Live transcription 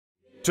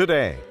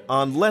Today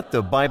on Let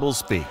the Bible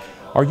Speak.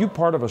 Are you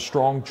part of a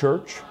strong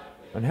church?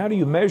 And how do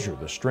you measure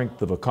the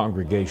strength of a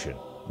congregation?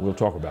 We'll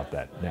talk about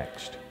that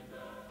next.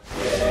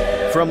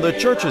 From the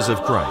Churches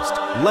of Christ,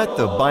 Let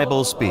the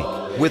Bible Speak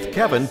with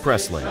Kevin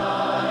Presley.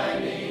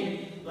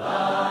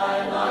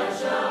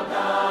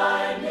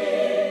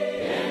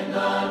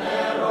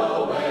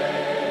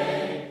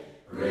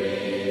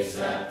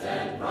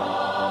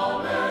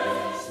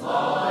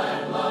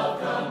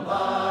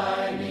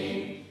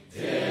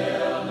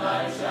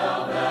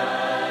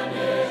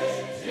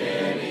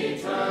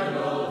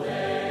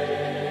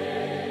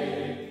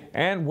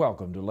 And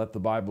welcome to Let the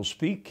Bible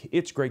Speak.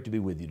 It's great to be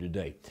with you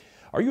today.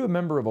 Are you a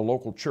member of a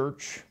local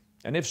church?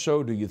 And if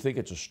so, do you think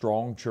it's a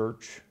strong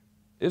church?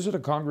 Is it a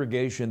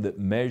congregation that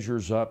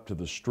measures up to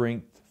the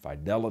strength,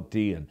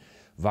 fidelity, and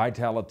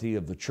vitality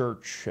of the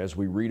church as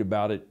we read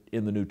about it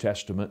in the New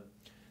Testament?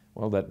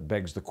 Well, that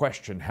begs the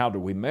question, how do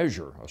we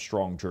measure a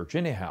strong church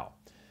anyhow?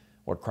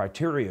 What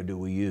criteria do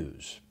we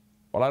use?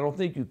 Well, I don't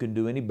think you can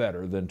do any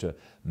better than to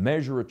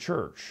measure a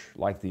church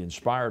like the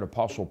inspired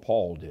Apostle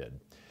Paul did.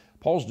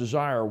 Paul's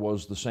desire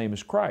was the same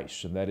as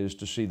Christ's, and that is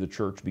to see the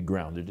church be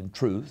grounded in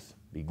truth,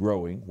 be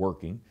growing,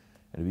 working,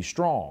 and to be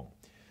strong.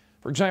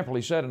 For example,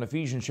 he said in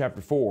Ephesians chapter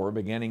 4,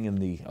 beginning in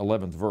the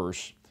 11th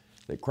verse,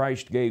 that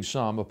Christ gave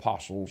some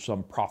apostles,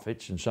 some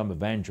prophets, and some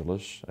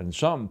evangelists, and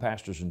some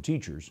pastors and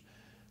teachers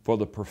for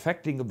the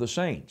perfecting of the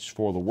saints,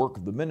 for the work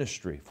of the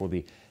ministry, for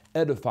the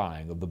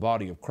edifying of the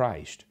body of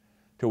Christ,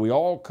 till we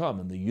all come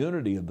in the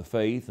unity of the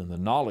faith and the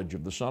knowledge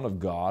of the Son of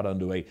God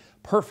unto a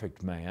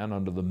perfect man,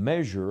 unto the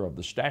measure of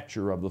the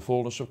stature of the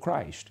fullness of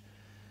Christ,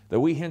 that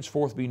we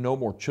henceforth be no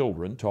more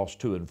children, tossed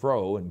to and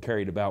fro, and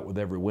carried about with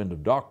every wind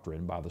of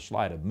doctrine by the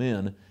sleight of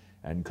men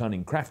and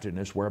cunning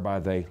craftiness,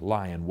 whereby they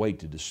lie in wait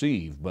to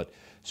deceive, but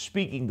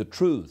speaking the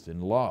truth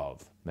in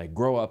love, may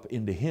grow up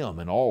into Him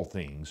in all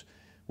things,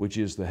 which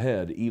is the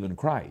head, even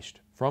Christ,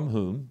 from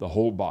whom the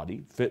whole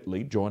body,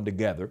 fitly joined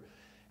together,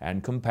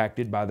 and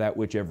compacted by that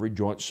which every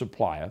joint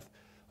supplieth,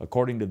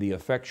 according to the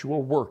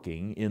effectual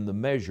working in the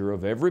measure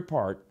of every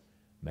part,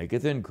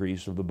 maketh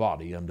increase of the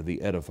body unto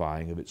the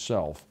edifying of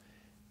itself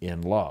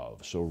in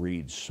love. So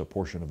reads a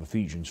portion of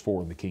Ephesians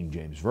 4 in the King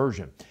James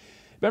Version.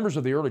 Members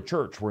of the early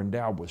church were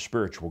endowed with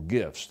spiritual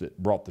gifts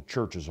that brought the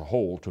church as a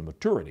whole to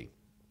maturity.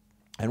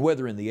 And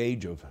whether in the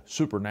age of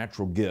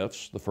supernatural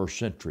gifts, the first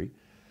century,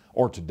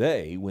 or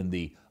today when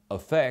the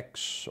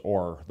effects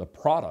or the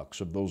products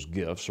of those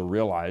gifts are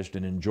realized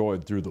and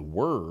enjoyed through the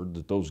Word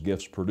that those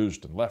gifts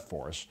produced and left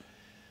for us,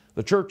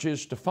 the church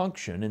is to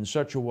function in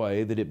such a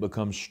way that it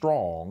becomes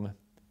strong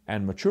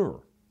and mature.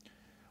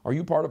 Are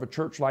you part of a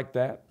church like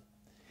that?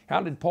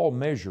 How did Paul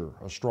measure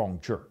a strong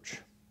church?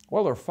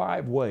 Well, there are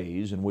 5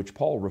 ways in which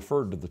Paul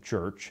referred to the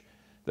church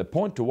that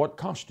point to what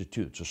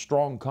constitutes a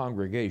strong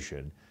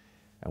congregation,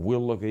 and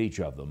we'll look at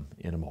each of them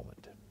in a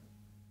moment.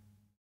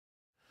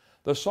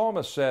 The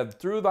psalmist said,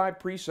 "Through thy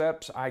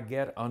precepts I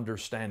get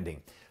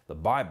understanding." The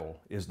Bible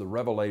is the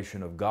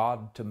revelation of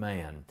God to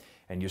man,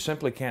 and you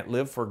simply can't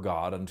live for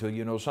God until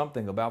you know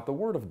something about the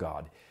Word of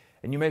God.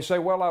 And you may say,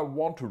 well, I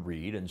want to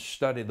read and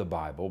study the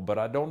Bible, but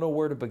I don't know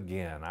where to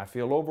begin. I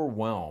feel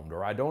overwhelmed,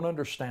 or I don't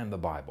understand the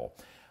Bible.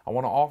 I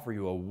want to offer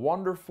you a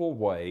wonderful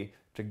way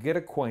to get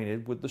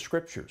acquainted with the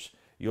Scriptures.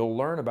 You'll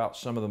learn about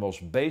some of the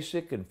most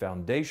basic and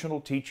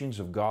foundational teachings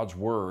of God's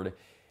Word,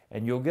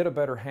 and you'll get a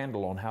better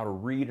handle on how to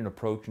read and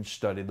approach and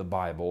study the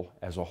Bible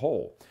as a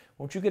whole.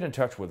 Won't you get in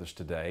touch with us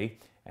today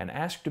and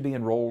ask to be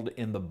enrolled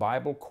in the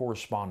Bible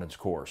Correspondence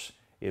Course?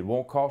 It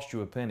won't cost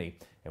you a penny,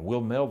 and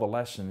we'll mail the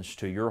lessons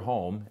to your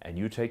home, and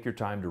you take your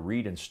time to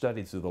read and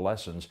study through the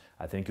lessons.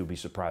 I think you'll be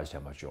surprised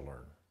how much you'll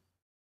learn.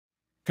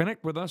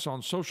 Connect with us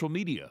on social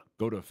media.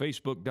 Go to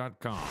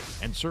Facebook.com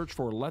and search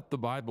for Let the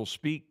Bible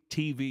Speak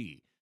TV.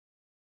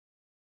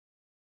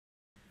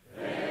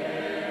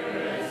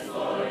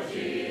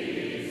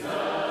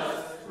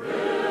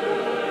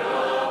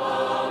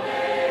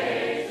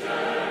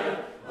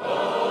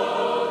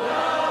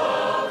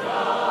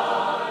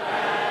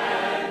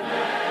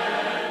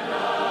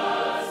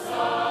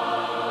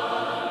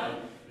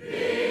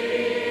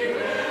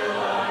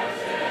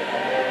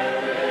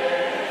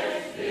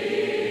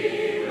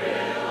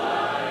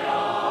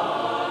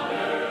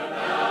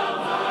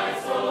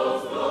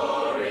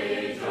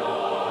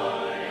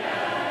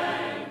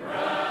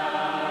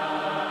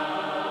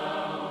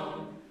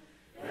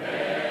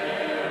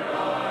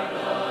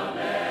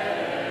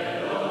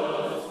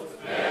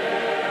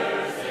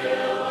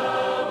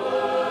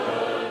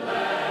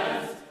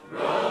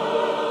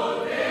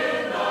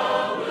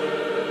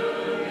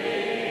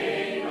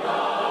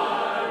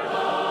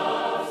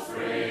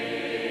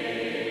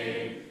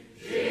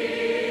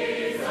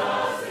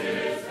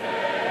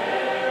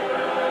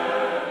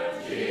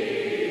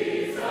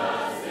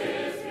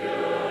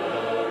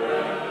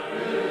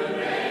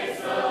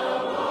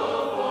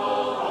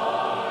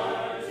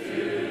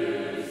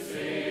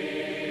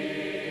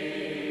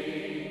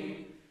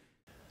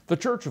 The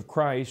Church of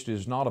Christ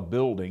is not a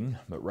building,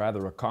 but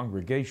rather a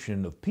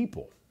congregation of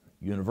people.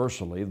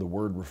 Universally, the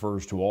word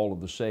refers to all of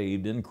the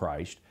saved in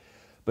Christ,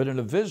 But in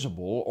a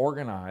visible,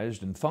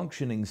 organized, and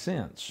functioning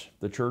sense,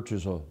 the church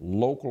is a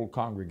local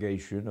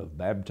congregation of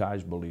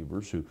baptized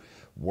believers who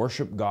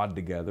worship God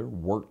together,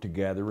 work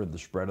together in the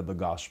spread of the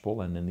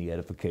gospel and in the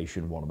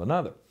edification of one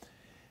another.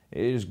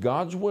 It is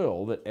God's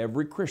will that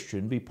every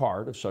Christian be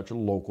part of such a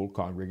local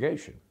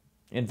congregation.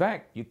 In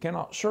fact, you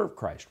cannot serve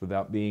Christ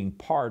without being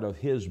part of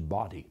His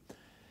body.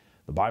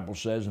 The Bible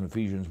says in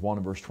Ephesians 1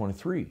 and verse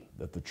 23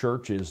 that the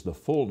church is the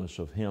fullness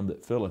of Him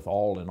that filleth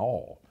all in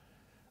all.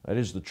 That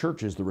is, the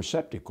church is the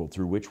receptacle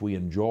through which we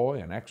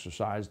enjoy and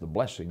exercise the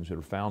blessings that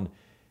are found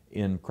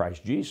in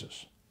Christ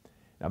Jesus.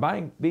 Now,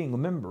 by being a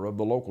member of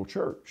the local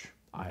church,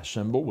 I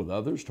assemble with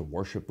others to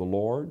worship the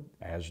Lord,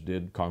 as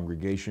did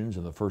congregations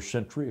in the first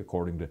century,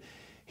 according to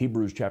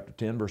Hebrews chapter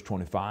 10, verse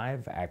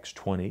 25, Acts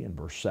 20 and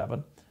verse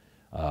 7.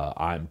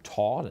 I'm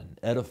taught and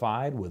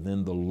edified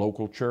within the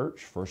local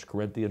church, 1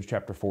 Corinthians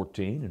chapter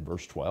 14 and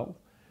verse 12.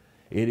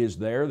 It is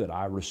there that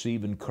I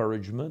receive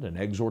encouragement and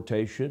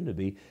exhortation to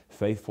be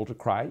faithful to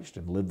Christ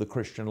and live the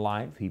Christian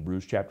life,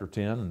 Hebrews chapter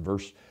 10 and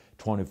verse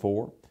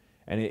 24.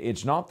 And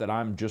it's not that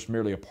I'm just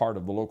merely a part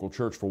of the local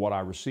church for what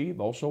I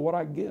receive, also what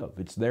I give.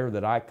 It's there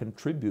that I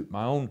contribute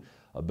my own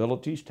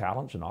abilities,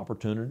 talents, and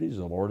opportunities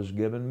the Lord has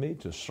given me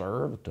to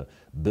serve, to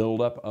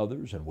build up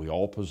others, and we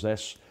all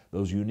possess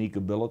those unique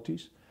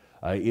abilities.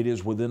 It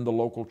is within the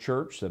local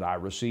church that I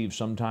receive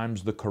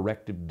sometimes the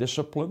corrective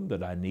discipline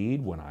that I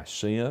need when I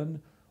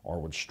sin or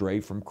would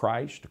stray from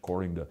Christ,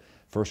 according to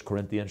 1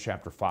 Corinthians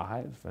chapter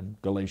 5 and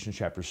Galatians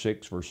chapter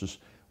 6, verses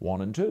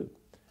 1 and 2.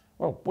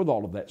 Well, with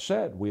all of that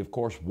said, we of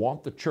course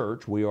want the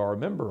church we are a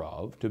member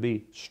of to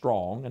be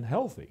strong and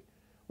healthy.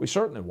 We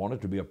certainly want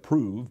it to be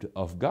approved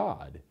of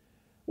God.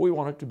 We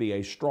want it to be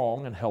a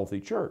strong and healthy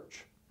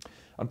church.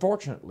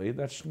 Unfortunately,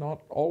 that's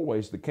not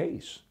always the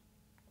case.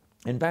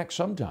 In fact,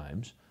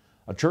 sometimes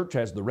a church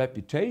has the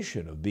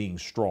reputation of being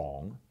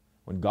strong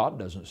when God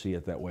doesn't see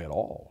it that way at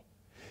all.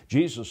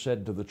 Jesus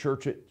said to the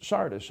church at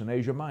Sardis in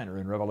Asia Minor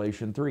in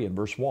Revelation 3 and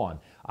verse 1,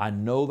 I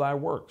know thy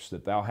works,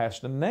 that thou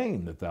hast a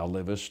name that thou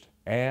livest,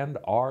 and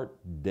art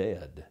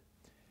dead.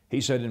 He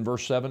said in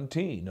verse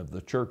 17 of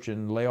the church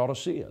in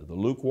Laodicea, the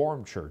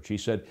lukewarm church, he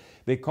said,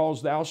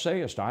 because thou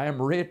sayest, I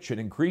am rich and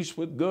increase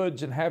with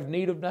goods and have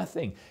need of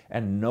nothing,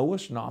 and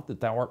knowest not that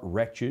thou art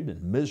wretched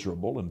and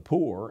miserable and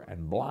poor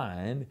and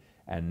blind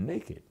and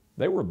naked.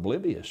 They were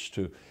oblivious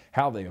to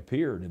how they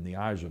appeared in the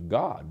eyes of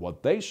God.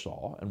 What they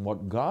saw and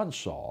what God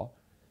saw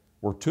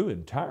were two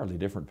entirely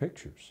different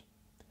pictures.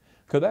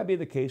 Could that be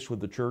the case with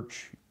the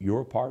church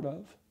you're a part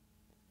of?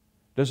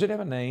 Does it have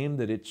a name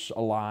that it's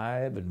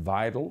alive and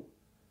vital,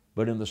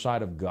 but in the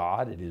sight of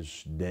God it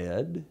is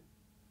dead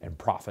and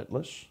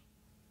profitless?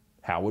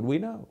 How would we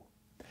know?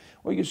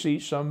 Well, you see,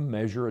 some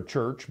measure a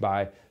church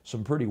by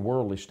some pretty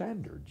worldly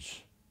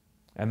standards,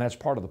 and that's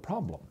part of the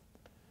problem.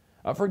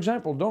 For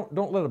example,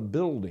 don't let a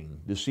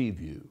building deceive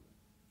you.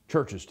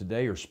 Churches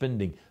today are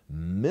spending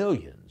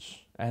millions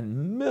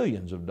and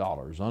millions of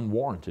dollars,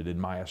 unwarranted in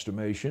my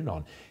estimation,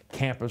 on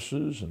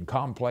campuses and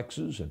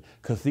complexes and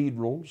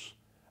cathedrals,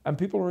 and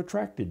people are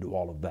attracted to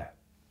all of that.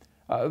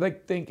 They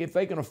think if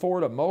they can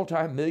afford a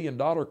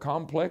multi-million-dollar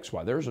complex,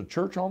 why, there's a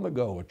church on the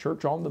go, a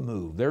church on the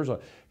move. There's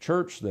a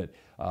church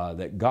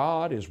that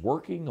God is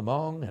working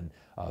among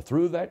and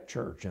through that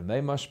church, and they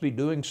must be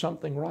doing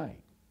something right.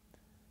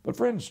 But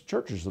friends,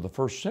 churches of the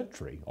first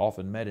century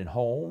often met in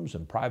homes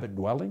and private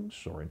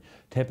dwellings or in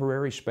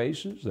temporary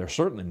spaces. There's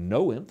certainly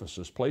no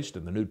emphasis placed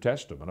in the New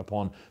Testament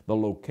upon the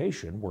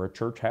location where a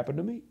church happened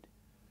to meet.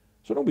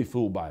 So don't be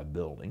fooled by a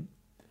building.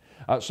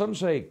 Some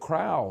say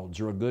crowds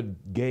are a good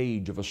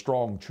gauge of a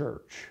strong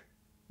church.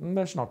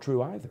 That's not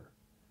true either.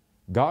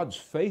 God's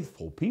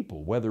faithful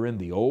people, whether in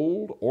the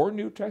Old or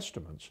New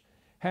Testaments,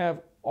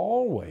 have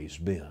always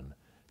been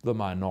the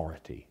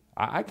minority.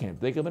 I can't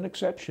think of an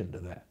exception to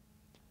that.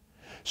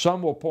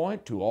 Some will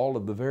point to all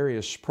of the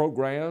various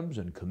programs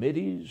and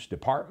committees,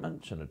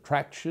 departments, and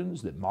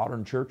attractions that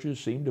modern churches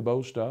seem to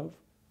boast of.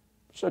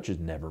 Such is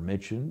never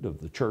mentioned of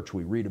the church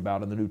we read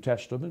about in the New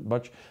Testament,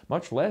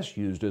 much less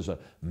used as a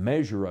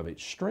measure of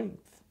its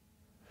strength.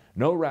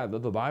 No, rather,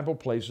 the Bible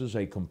places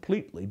a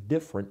completely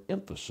different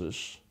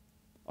emphasis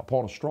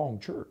upon a strong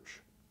church.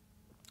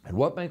 And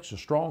what makes a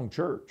strong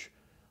church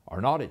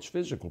are not its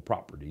physical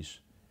properties,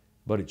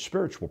 but its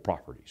spiritual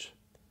properties.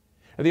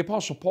 And the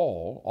Apostle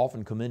Paul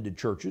often commended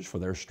churches for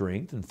their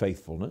strength and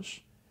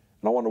faithfulness,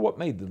 and I wonder what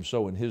made them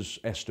so in his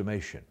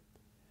estimation.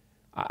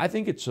 I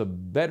think it's a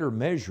better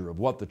measure of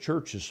what the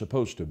church is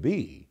supposed to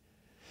be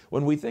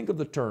when we think of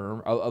the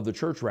church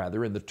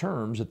in the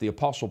terms that the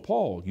Apostle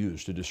Paul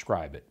used to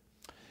describe it.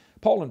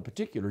 Paul in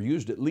particular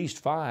used at least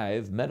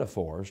 5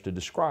 metaphors to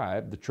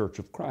describe the church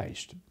of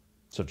Christ,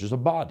 such as a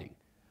body.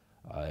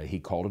 He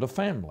called it a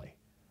family,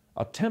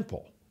 a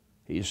temple.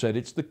 He said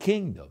it's the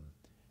kingdom.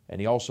 And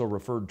he also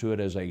referred to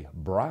it as a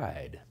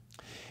bride.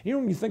 You know,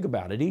 when you think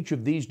about it, each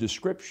of these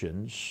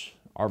descriptions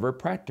are very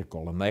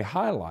practical, and they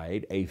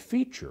highlight a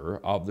feature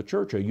of the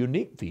church, a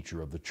unique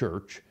feature of the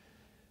church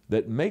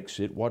that makes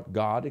it what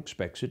God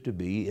expects it to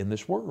be in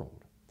this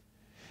world.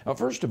 Now,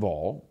 first of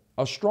all,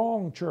 a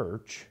strong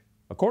church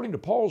according to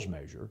Paul's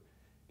measure,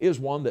 is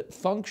one that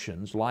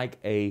functions like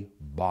a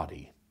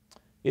body.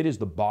 It is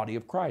the body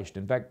of Christ.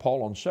 In fact,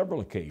 Paul on several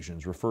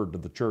occasions referred to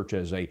the church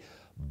as a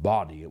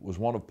body. It was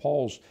one of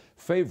Paul's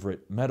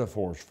favorite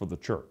metaphors for the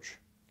church,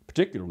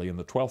 particularly in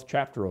the 12th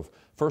chapter of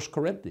 1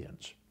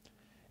 Corinthians.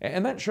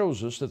 And that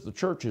shows us that the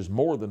church is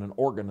more than an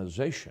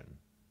organization.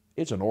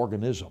 It's an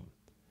organism.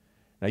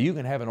 Now, you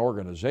can have an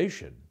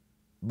organization,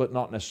 but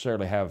not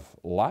necessarily have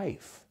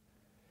life.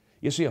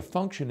 You see, a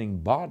functioning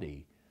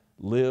body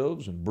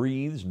lives and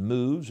breathes and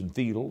moves and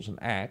feels and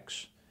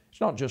acts.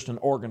 It's not just an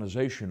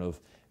organization of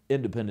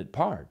independent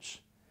parts,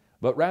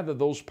 but rather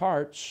those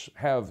parts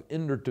have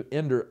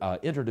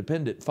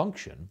interdependent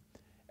function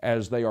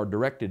as they are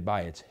directed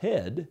by its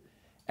head,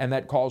 and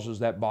that causes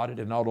that body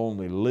to not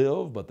only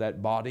live, but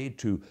that body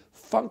to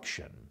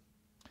function.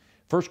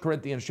 1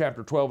 Corinthians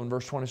chapter 12 and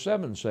verse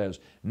 27 says,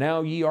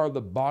 "Now ye are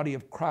the body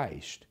of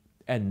Christ,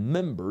 and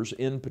members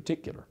in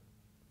particular."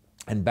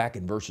 And back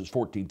in verses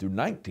 14 through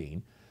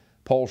 19,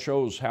 Paul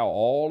shows how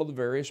all of the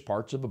various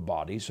parts of a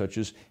body, such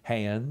as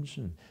hands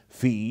and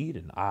feet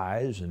and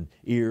eyes and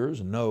ears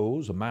and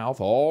nose and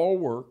mouth, all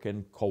work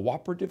in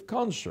cooperative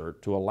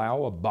concert to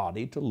allow a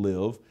body to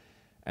live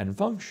and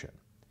function.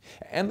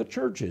 And the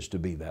church is to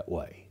be that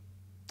way.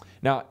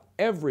 Now,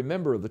 every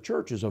member of the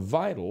church is a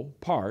vital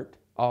part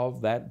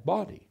of that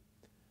body.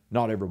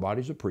 Not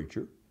everybody's a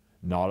preacher.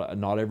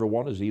 Not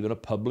everyone is even a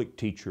public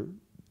teacher.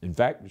 In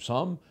fact,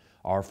 some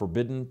are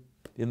forbidden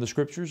in the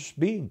Scriptures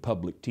being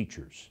public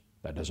teachers.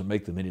 That doesn't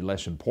make them any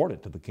less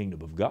important to the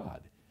kingdom of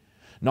God.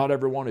 Not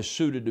everyone is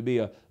suited to be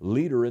a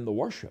leader in the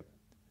worship.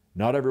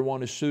 Not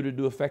everyone is suited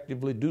to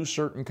effectively do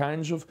certain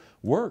kinds of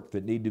work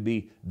that need to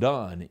be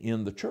done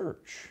in the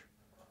church.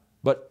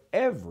 But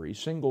every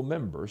single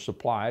member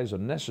supplies a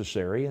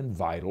necessary and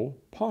vital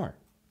part.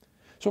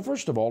 So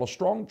first of all, a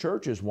strong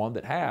church is one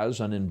that has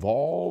an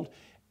involved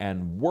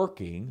and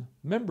working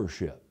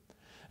membership.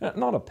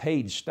 Not a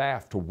paid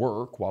staff to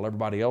work while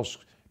everybody else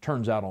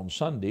turns out on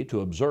Sunday to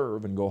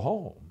observe and go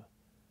home.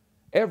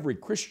 Every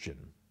Christian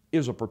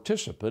is a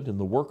participant in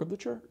the work of the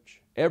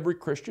church. Every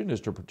Christian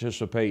is to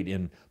participate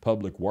in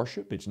public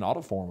worship. It's not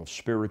a form of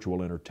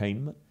spiritual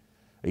entertainment,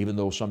 even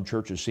though some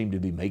churches seem to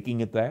be making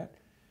it that.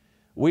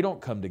 We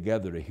don't come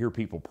together to hear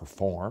people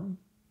perform.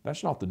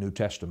 That's not the New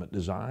Testament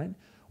design.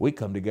 We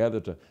come together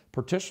to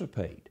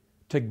participate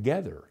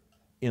together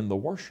in the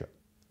worship.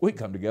 We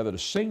come together to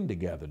sing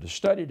together, to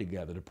study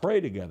together, to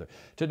pray together.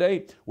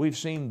 Today, we've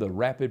seen the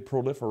rapid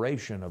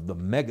proliferation of the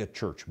mega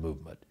church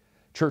movement.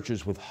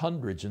 Churches with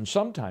hundreds and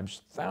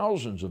sometimes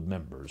thousands of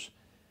members.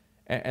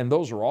 And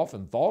those are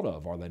often thought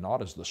of, are they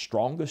not, as the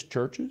strongest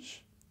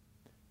churches?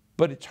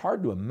 But it's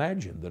hard to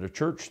imagine that a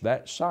church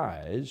that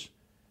size,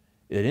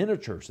 that in a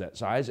church that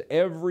size,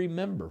 every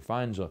member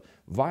finds a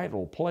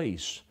vital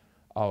place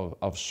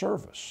of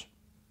service.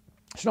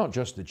 It's not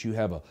just that you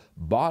have a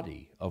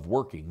body of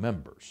working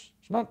members.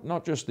 It's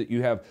not just that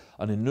you have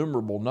an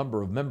innumerable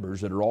number of members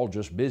that are all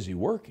just busy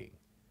working.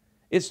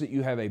 It's that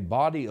you have a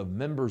body of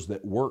members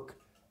that work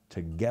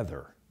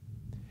together.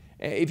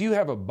 If you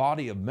have a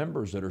body of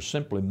members that are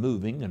simply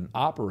moving and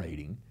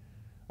operating,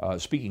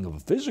 speaking of a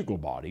physical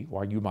body,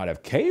 while you might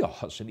have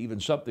chaos and even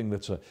something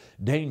that's a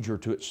danger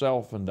to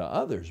itself and to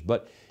others,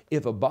 but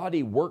if a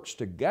body works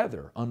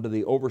together under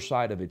the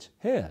oversight of its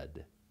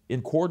head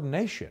in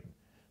coordination,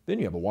 then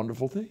you have a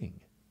wonderful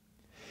thing.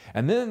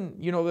 And then,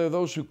 there are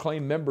those who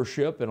claim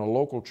membership in a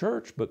local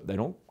church, but they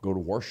don't go to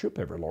worship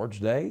every Lord's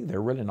Day.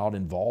 They're really not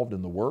involved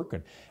in the work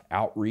and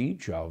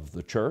outreach of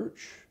the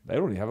church. They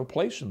don't even have a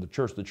place in the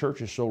church. The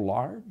church is so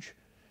large,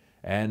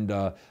 and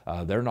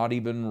they're not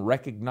even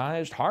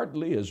recognized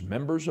hardly as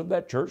members of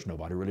that church.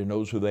 Nobody really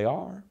knows who they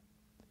are.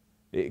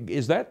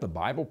 Is that the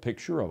Bible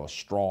picture of a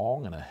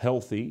strong and a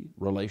healthy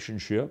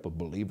relationship of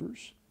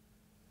believers?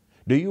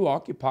 Do you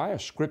occupy a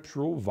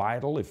scriptural,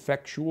 vital,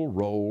 effectual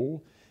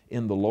role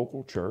in the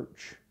local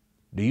church?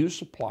 Do you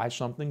supply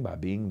something by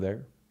being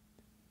there?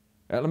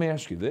 Let me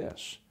ask you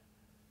this.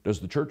 Does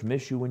the church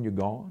miss you when you're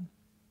gone?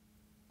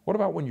 What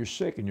about when you're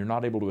sick and you're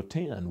not able to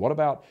attend? What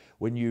about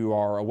when you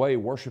are away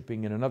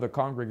worshiping in another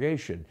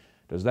congregation?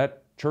 Does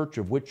that church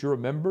of which you're a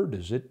member,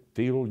 does it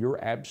feel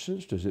your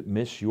absence? Does it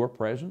miss your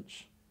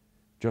presence?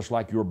 Just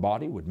like your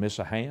body would miss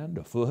a hand,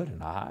 a foot,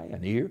 an eye,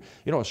 an ear.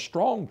 A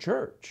strong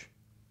church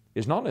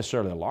is not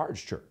necessarily a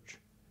large church.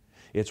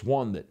 It's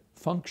one that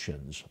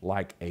functions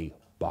like a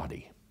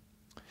body.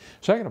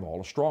 Second of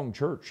all, a strong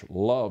church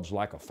loves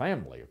like a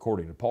family,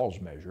 according to Paul's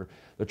measure.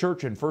 The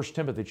church in 1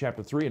 Timothy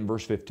chapter 3 and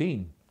verse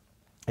 15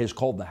 is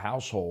called the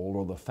household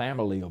or the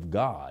family of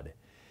God.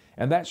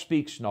 And that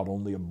speaks not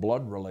only of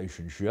blood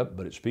relationship,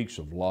 but it speaks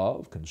of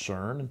love,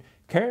 concern, and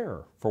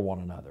care for one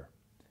another.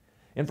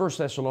 In 1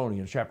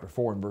 Thessalonians chapter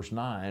 4 and verse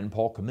 9,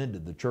 Paul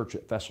commended the church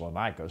at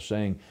Thessalonica,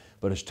 saying,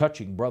 "But as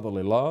touching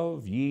brotherly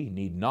love, ye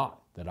need not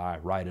that I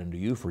write unto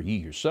you, for ye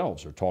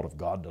yourselves are taught of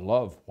God to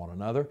love one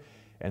another."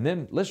 And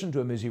then listen to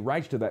him as he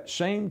writes to that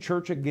same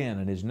church again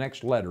in his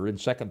next letter in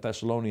 2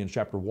 Thessalonians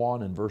chapter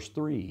 1 and verse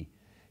 3.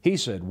 He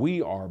said,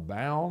 "We are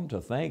bound to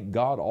thank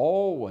God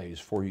always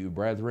for you,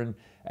 brethren,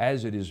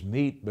 as it is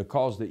meet,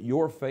 because that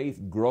your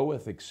faith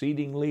groweth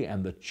exceedingly,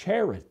 and the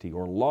charity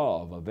or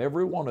love of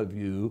every one of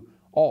you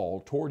all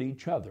toward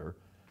each other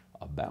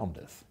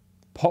aboundeth."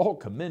 Paul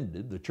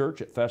commended the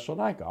church at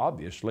Thessalonica,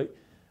 obviously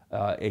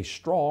a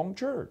strong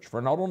church,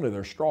 for not only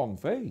their strong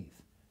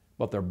faith,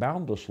 but their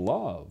boundless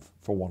love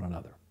for one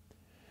another.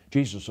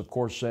 Jesus, of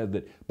course, said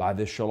that by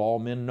this shall all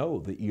men know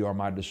that ye are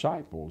my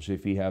disciples,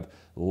 if ye have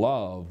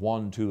love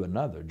one to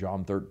another,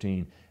 John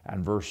 13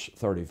 and verse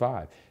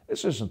 35.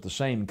 This isn't the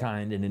same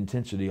kind and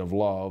intensity of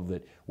love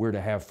that we're to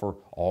have for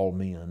all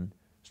men.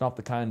 It's not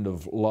the kind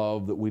of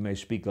love that we may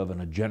speak of in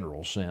a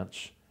general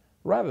sense.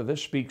 Rather,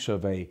 this speaks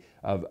of a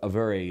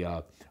very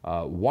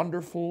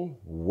wonderful,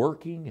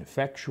 working,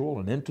 effectual,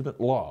 and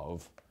intimate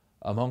love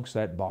amongst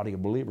that body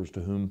of believers to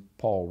whom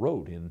Paul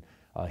wrote in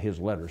his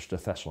letters to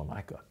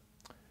Thessalonica.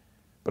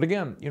 But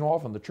again,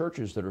 often the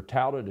churches that are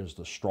touted as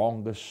the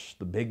strongest,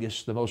 the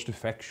biggest, the most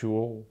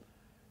effectual,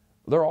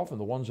 they're often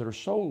the ones that are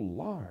so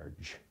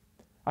large.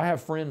 I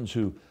have friends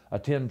who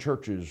attend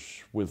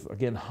churches with,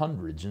 again,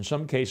 hundreds, in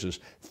some cases,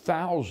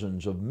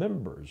 thousands of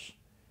members.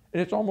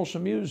 And it's almost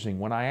amusing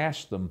when I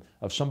ask them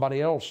of somebody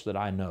else that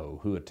I know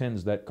who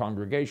attends that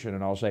congregation,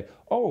 and I'll say,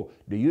 "Oh,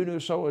 do you know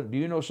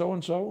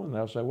so-and-so?" And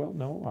they'll say, "Well,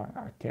 no,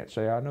 I can't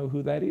say I know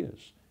who that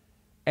is."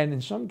 And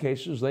in some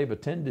cases, they've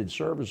attended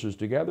services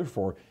together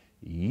for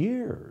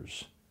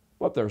years,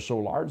 but they're so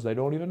large they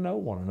don't even know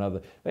one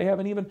another. They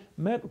haven't even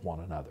met one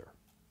another.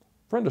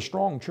 Friend, a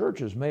strong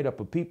church is made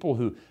up of people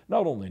who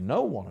not only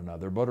know one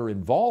another, but are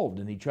involved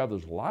in each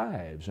other's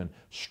lives and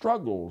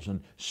struggles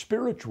and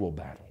spiritual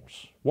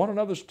battles, one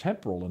another's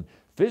temporal and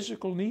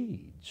physical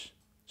needs.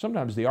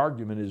 Sometimes the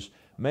argument is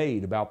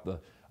made about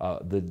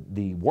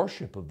the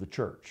worship of the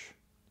church.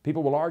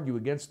 People will argue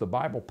against the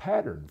Bible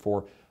pattern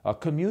for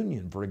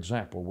communion, for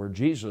example, where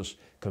Jesus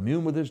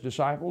communed with his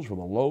disciples with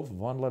a loaf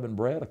of unleavened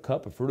bread, a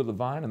cup of fruit of the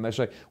vine, and they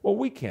say, "Well,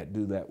 we can't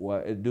do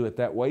it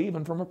that way,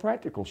 even from a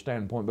practical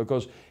standpoint,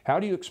 because how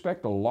do you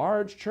expect a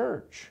large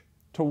church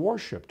to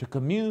worship, to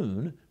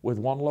commune with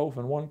one loaf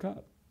and one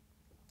cup?"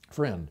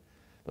 Friend,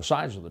 the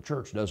size of the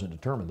church doesn't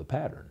determine the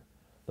pattern.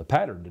 The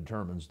pattern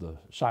determines the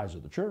size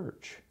of the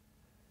church.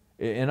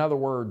 In other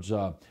words,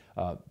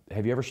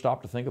 have you ever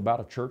stopped to think about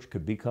a church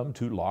could become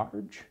too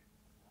large?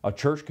 A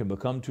church can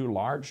become too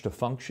large to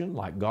function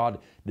like God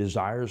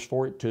desires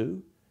for it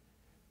to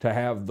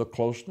have the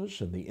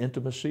closeness and the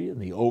intimacy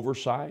and the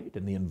oversight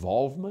and the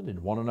involvement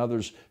in one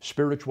another's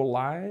spiritual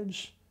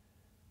lives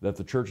that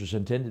the church is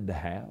intended to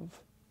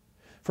have.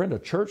 Friend, a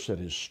church that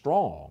is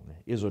strong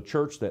is a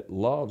church that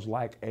loves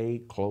like a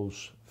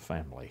close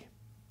family.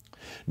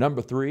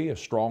 Number 3, a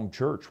strong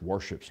church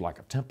worships like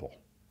a temple.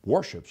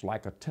 Worships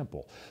like a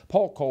temple.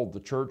 Paul called the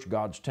church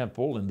God's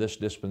temple in this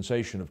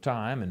dispensation of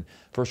time in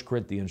 1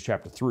 Corinthians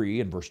chapter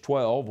 3 and verse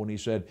 12 when he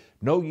said,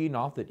 "Know ye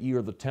not that ye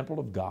are the temple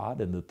of God,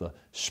 and that the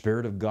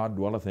Spirit of God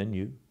dwelleth in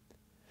you?"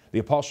 The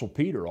Apostle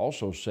Peter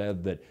also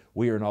said that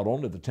we are not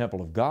only the temple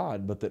of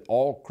God, but that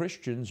all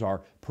Christians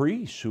are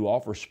priests who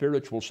offer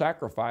spiritual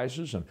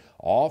sacrifices and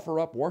offer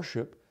up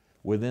worship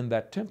within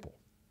that temple.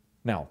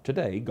 Now,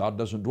 today, God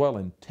doesn't dwell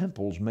in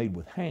temples made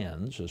with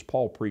hands, as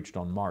Paul preached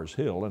on Mars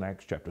Hill in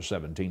Acts chapter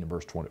 17 and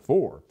verse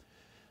 24,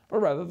 but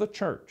rather the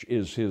church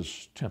is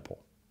His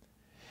temple.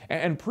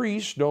 And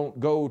priests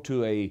don't go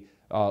to a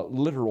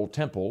literal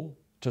temple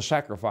to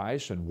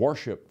sacrifice and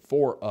worship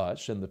for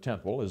us in the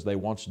temple as they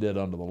once did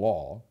under the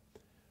law,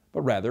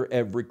 but rather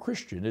every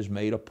Christian is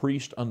made a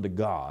priest unto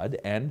God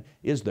and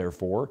is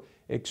therefore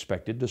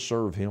expected to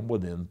serve Him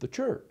within the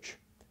church.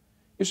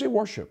 You see,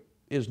 worship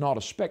is not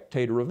a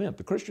spectator event.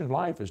 The Christian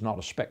life is not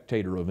a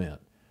spectator event.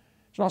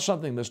 It's not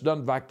something that's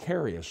done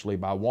vicariously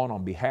by one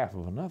on behalf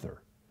of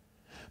another.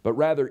 But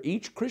rather,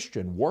 each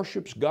Christian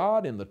worships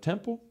God in the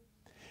temple,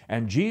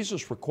 and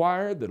Jesus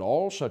required that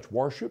all such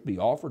worship be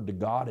offered to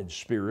God in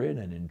spirit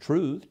and in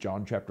truth.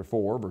 John chapter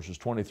 4, verses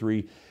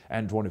 23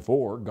 and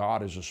 24,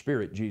 God is a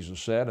spirit, Jesus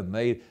said, and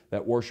they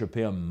that worship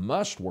Him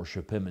must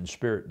worship Him in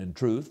spirit and in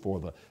truth, for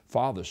the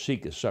Father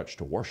seeketh such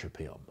to worship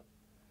Him.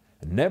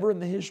 And never in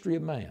the history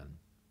of man,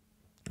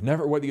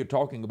 never, whether you're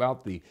talking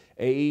about the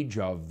age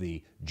of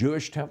the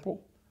Jewish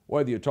temple,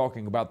 whether you're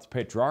talking about the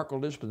patriarchal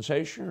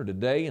dispensation or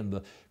today in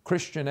the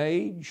Christian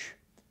age,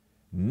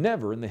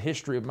 never in the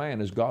history of man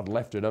has God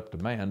left it up to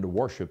man to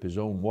worship his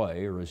own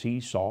way or as he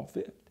saw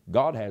fit.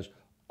 God has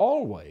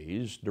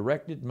always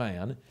directed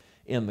man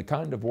in the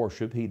kind of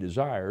worship he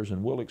desires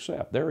and will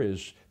accept.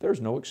 There's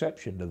no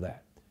exception to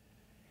that.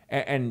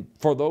 And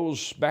for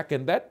those back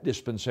in that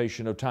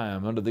dispensation of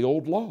time under the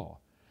old law,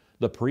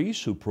 the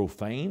priests who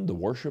profaned the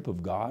worship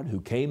of God, who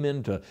came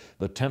into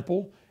the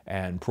temple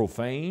and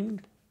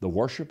profaned the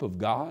worship of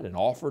God and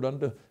offered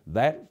unto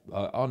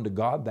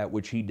God that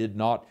which He did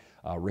not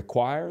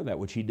require, that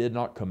which He did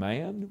not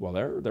command, well,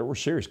 there were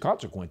serious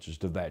consequences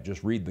to that.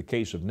 Just read the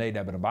case of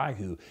Nadab and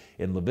Abihu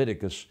in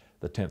Leviticus,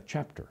 the 10th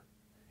chapter.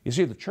 You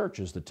see, the church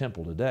is the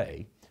temple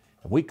today,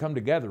 and we come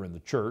together in the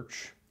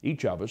church,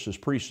 each of us as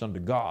priests unto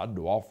God,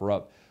 to offer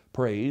up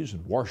praise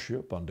and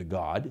worship unto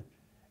God.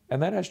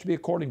 And that has to be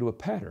according to a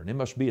pattern. It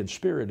must be in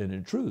spirit and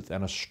in truth.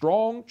 And a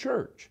strong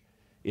church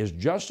is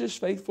just as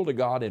faithful to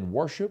God in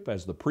worship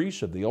as the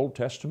priests of the Old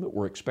Testament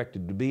were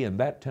expected to be in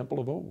that temple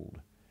of old.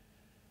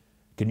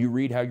 Can you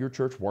read how your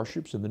church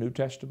worships in the New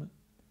Testament?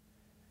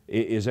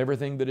 Is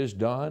everything that is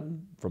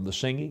done, from the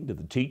singing to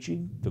the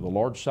teaching to the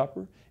Lord's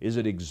Supper, is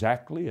it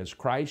exactly as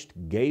Christ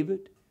gave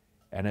it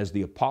and as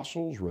the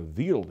apostles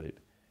revealed it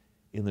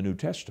in the New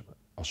Testament?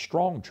 A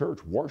strong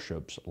church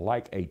worships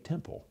like a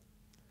temple.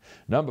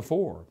 Number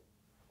 4,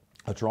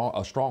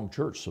 a strong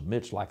church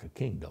submits like a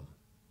kingdom.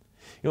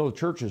 You know, the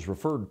church is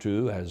referred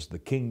to as the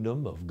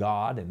kingdom of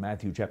God in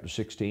Matthew chapter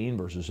 16,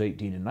 verses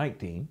 18 and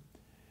 19.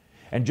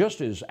 And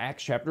just as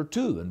Acts chapter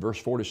 2 and verse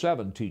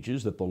 47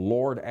 teaches that the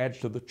Lord adds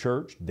to the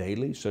church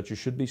daily such as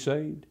should be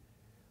saved,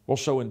 well,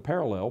 so in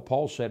parallel,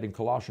 Paul said in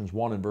Colossians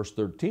 1 and verse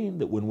 13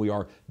 that when we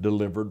are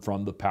delivered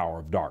from the power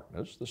of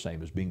darkness, the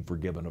same as being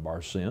forgiven of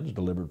our sins,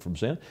 delivered from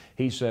sin,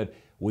 he said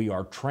we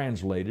are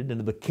translated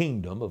into the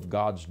kingdom of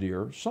God's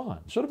dear Son.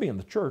 So to be in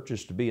the church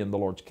is to be in the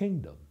Lord's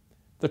kingdom.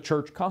 The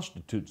church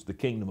constitutes the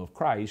kingdom of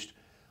Christ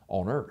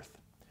on earth.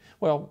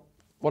 Well,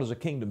 what does a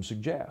kingdom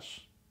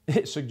suggest?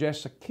 It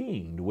suggests a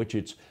king to which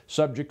its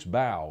subjects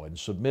bow and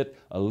submit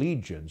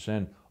allegiance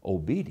and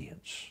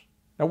obedience.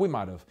 Now, we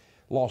might have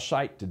lost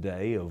sight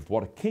today of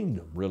what a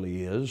kingdom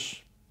really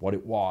is, what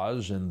it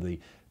was in the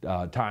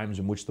times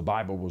in which the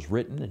Bible was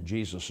written and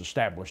Jesus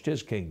established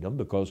His kingdom,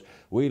 because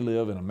we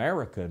live in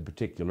America in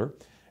particular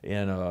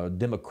in a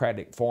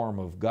democratic form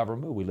of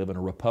government. We live in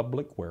a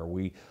republic where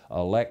we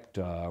elect,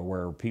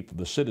 where people,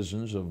 the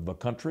citizens of the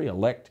country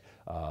elect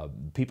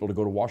people to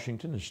go to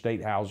Washington and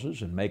state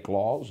houses and make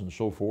laws and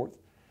so forth.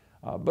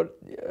 But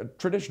a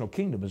traditional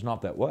kingdom is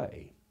not that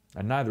way,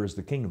 and neither is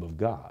the kingdom of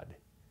God.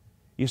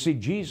 You see,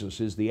 Jesus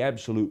is the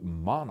absolute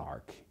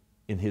monarch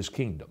in His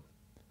kingdom,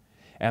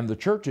 and the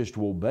church is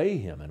to obey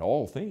Him in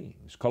all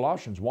things.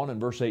 Colossians 1 and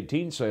verse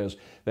 18 says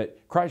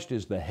that Christ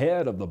is the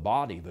head of the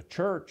body, the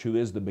church, who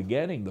is the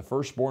beginning, the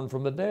firstborn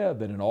from the dead,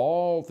 that in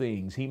all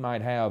things He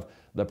might have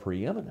the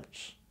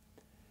preeminence.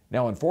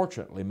 Now,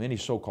 unfortunately, many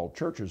so-called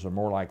churches are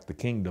more like the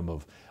kingdom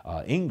of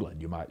England,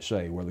 you might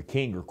say, where the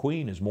king or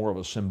queen is more of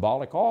a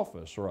symbolic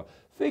office or a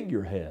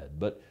figurehead,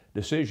 but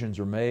decisions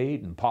are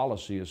made and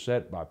policy is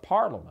set by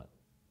Parliament,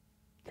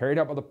 carried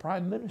out by the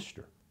Prime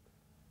Minister.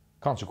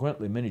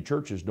 Consequently, many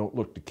churches don't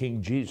look to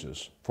King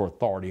Jesus for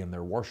authority in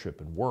their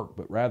worship and work,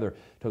 but rather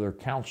to their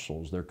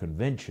councils, their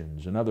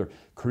conventions, and other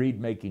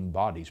creed-making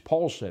bodies.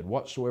 Paul said,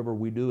 whatsoever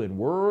we do in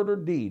word or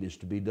deed is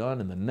to be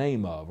done in the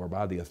name of or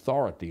by the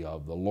authority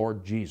of the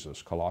Lord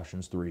Jesus,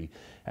 Colossians 3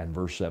 and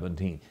verse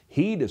 17.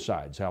 He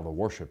decides how the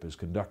worship is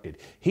conducted.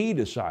 He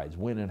decides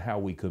when and how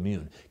we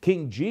commune.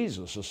 King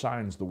Jesus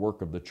assigns the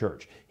work of the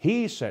church.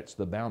 He sets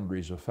the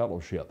boundaries of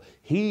fellowship.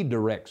 He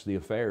directs the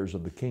affairs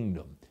of the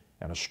kingdom.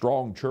 And a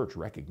strong church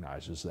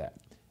recognizes that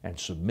and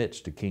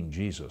submits to King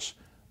Jesus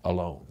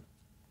alone.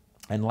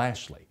 And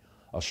lastly,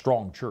 a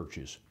strong church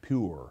is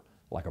pure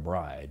like a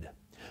bride.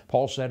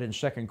 Paul said in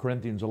 2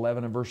 Corinthians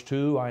 11 and verse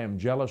 2, I am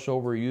jealous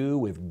over you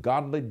with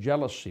godly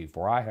jealousy,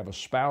 for I have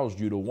espoused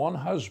you to one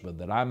husband,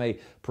 that I may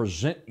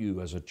present you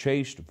as a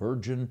chaste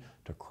virgin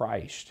to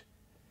Christ.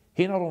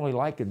 He not only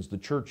likens the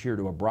church here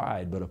to a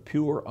bride, but a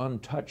pure,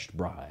 untouched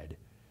bride,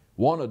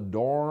 one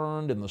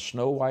adorned in the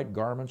snow-white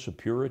garments of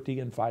purity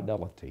and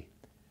fidelity.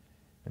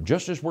 And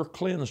just as we're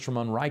cleansed from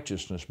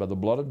unrighteousness by the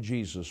blood of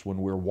Jesus when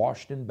we're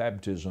washed in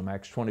baptism,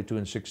 Acts 22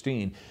 and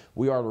 16,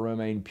 we are to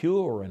remain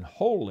pure and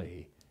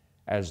holy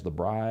as the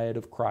bride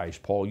of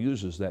Christ. Paul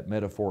uses that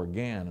metaphor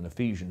again in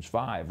Ephesians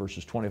 5,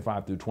 verses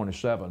 25 through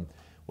 27,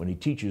 when he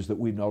teaches that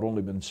we've not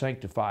only been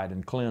sanctified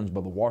and cleansed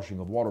by the washing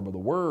of water by the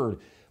Word,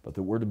 but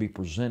that we're to be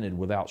presented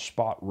without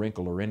spot,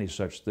 wrinkle, or any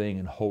such thing,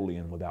 and holy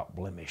and without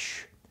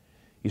blemish.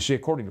 You see,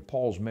 according to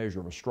Paul's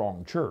measure of a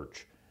strong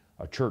church,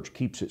 a church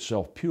keeps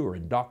itself pure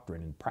in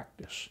doctrine and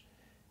practice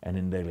and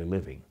in daily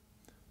living.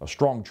 A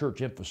strong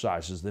church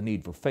emphasizes the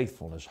need for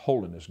faithfulness,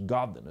 holiness,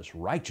 godliness,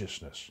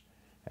 righteousness,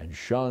 and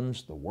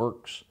shuns the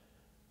works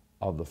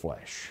of the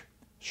flesh.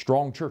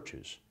 Strong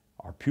churches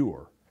are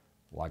pure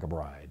like a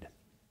bride.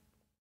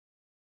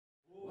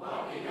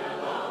 Walking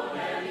alone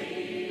at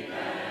eve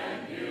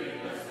and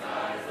viewing the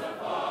skies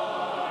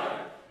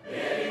afar,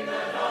 bidding the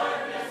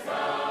darkness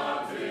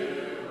come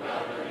to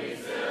welcome me,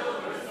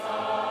 silver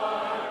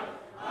star.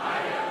 I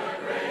have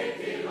a great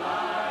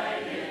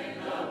delight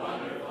in the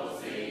wonderful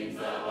scenes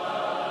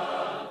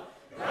above.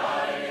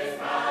 God in His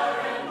power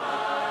and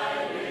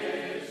might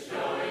is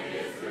showing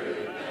His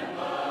truth and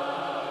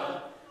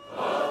love.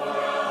 Oh, for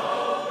a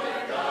hope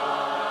in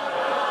God,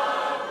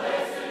 a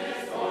place in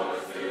His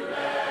courts to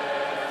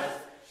rest.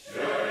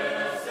 Sure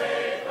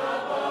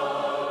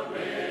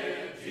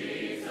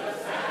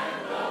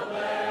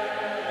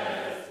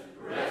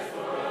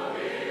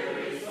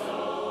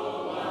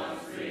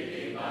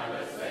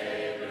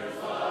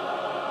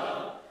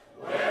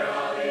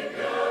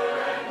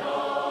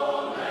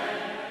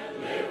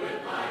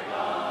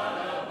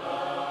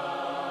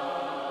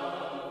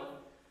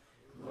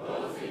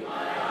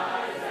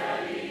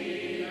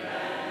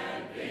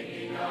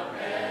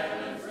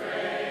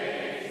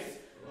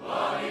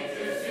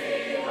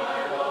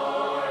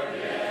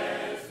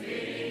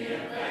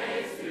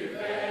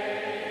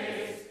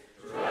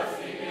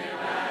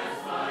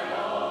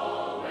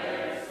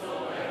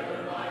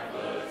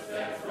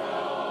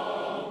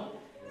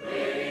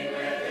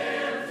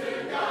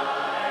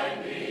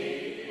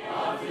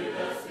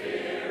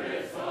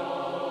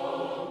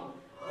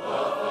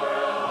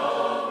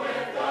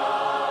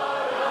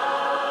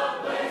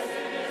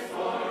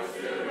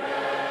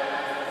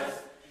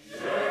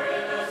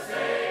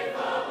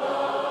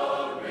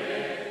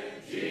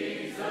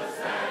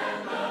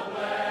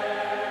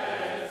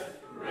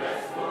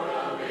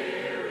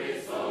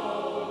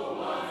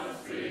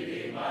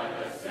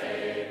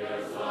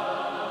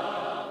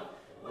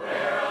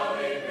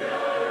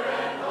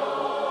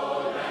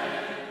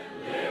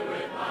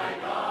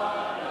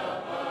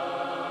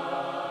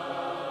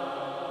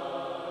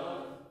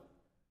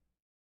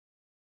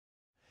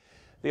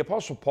The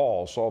Apostle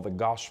Paul saw the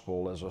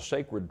gospel as a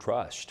sacred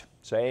trust,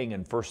 saying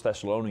in 1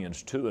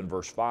 Thessalonians 2 and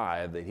verse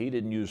 5 that he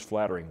didn't use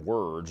flattering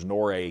words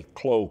nor a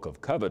cloak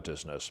of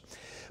covetousness.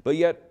 But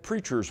yet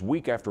preachers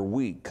week after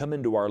week come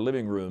into our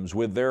living rooms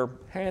with their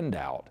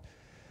handout.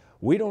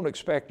 We don't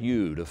expect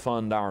you to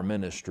fund our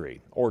ministry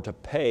or to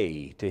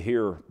pay to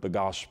hear the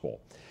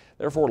gospel.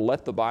 Therefore,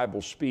 Let the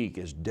Bible Speak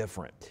is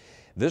different.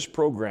 This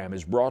program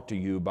is brought to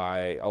you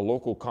by a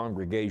local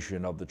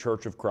congregation of the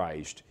Church of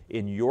Christ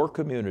in your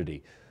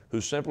community who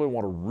simply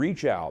want to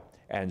reach out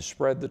and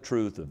spread the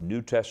truth of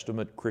New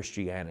Testament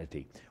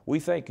Christianity.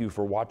 We thank you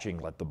for watching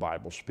Let the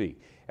Bible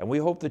Speak, and we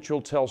hope that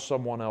you'll tell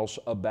someone else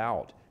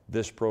about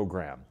this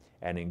program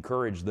and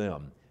encourage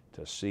them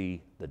to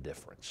see the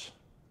difference.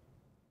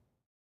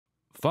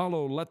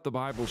 Follow Let the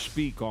Bible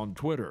Speak on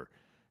Twitter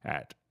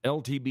at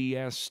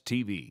LTBS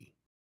TV.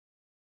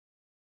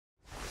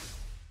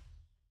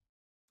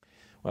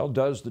 Well,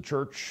 does the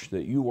church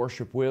that you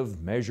worship with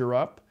measure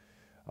up?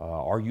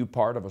 Are you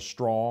part of a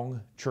strong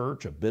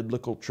church, a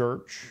biblical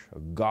church, a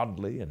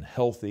godly and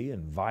healthy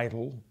and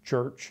vital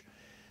church?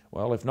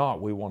 Well, if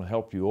not, we want to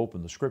help you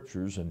open the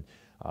Scriptures and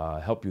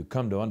help you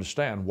come to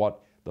understand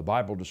what the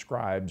Bible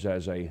describes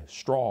as a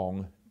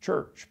strong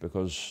church,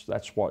 because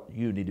that's what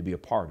you need to be a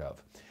part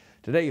of.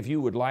 Today, if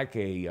you would like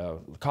a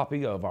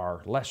copy of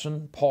our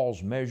lesson,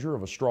 Paul's Measure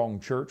of a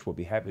Strong Church, we'll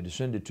be happy to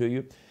send it to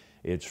you.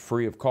 It's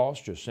free of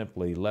cost. Just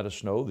simply let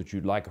us know that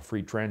you'd like a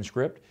free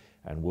transcript,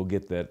 and we'll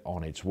get that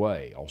on its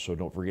way. Also,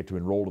 don't forget to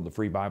enroll in the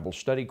free Bible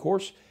study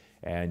course,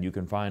 and you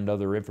can find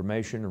other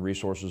information and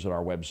resources at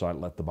our website,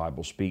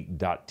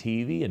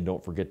 letthebiblespeak.tv, and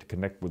don't forget to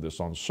connect with us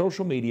on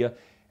social media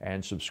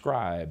and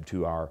subscribe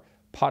to our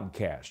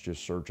podcast.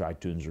 Just search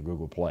iTunes or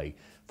Google Play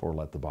for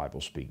Let the Bible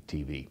Speak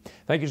TV.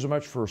 Thank you so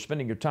much for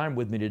spending your time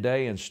with me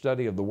today in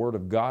study of the Word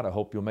of God. I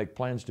hope you'll make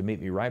plans to meet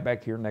me right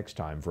back here next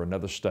time for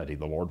another study,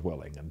 the Lord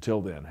willing.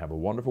 Until then, have a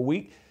wonderful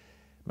week.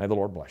 May the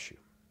Lord bless you.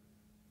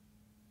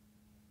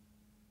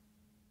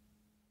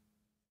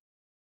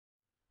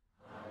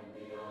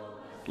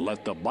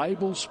 Let the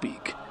Bible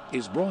Speak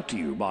is brought to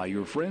you by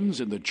your friends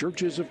in the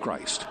Churches of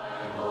Christ.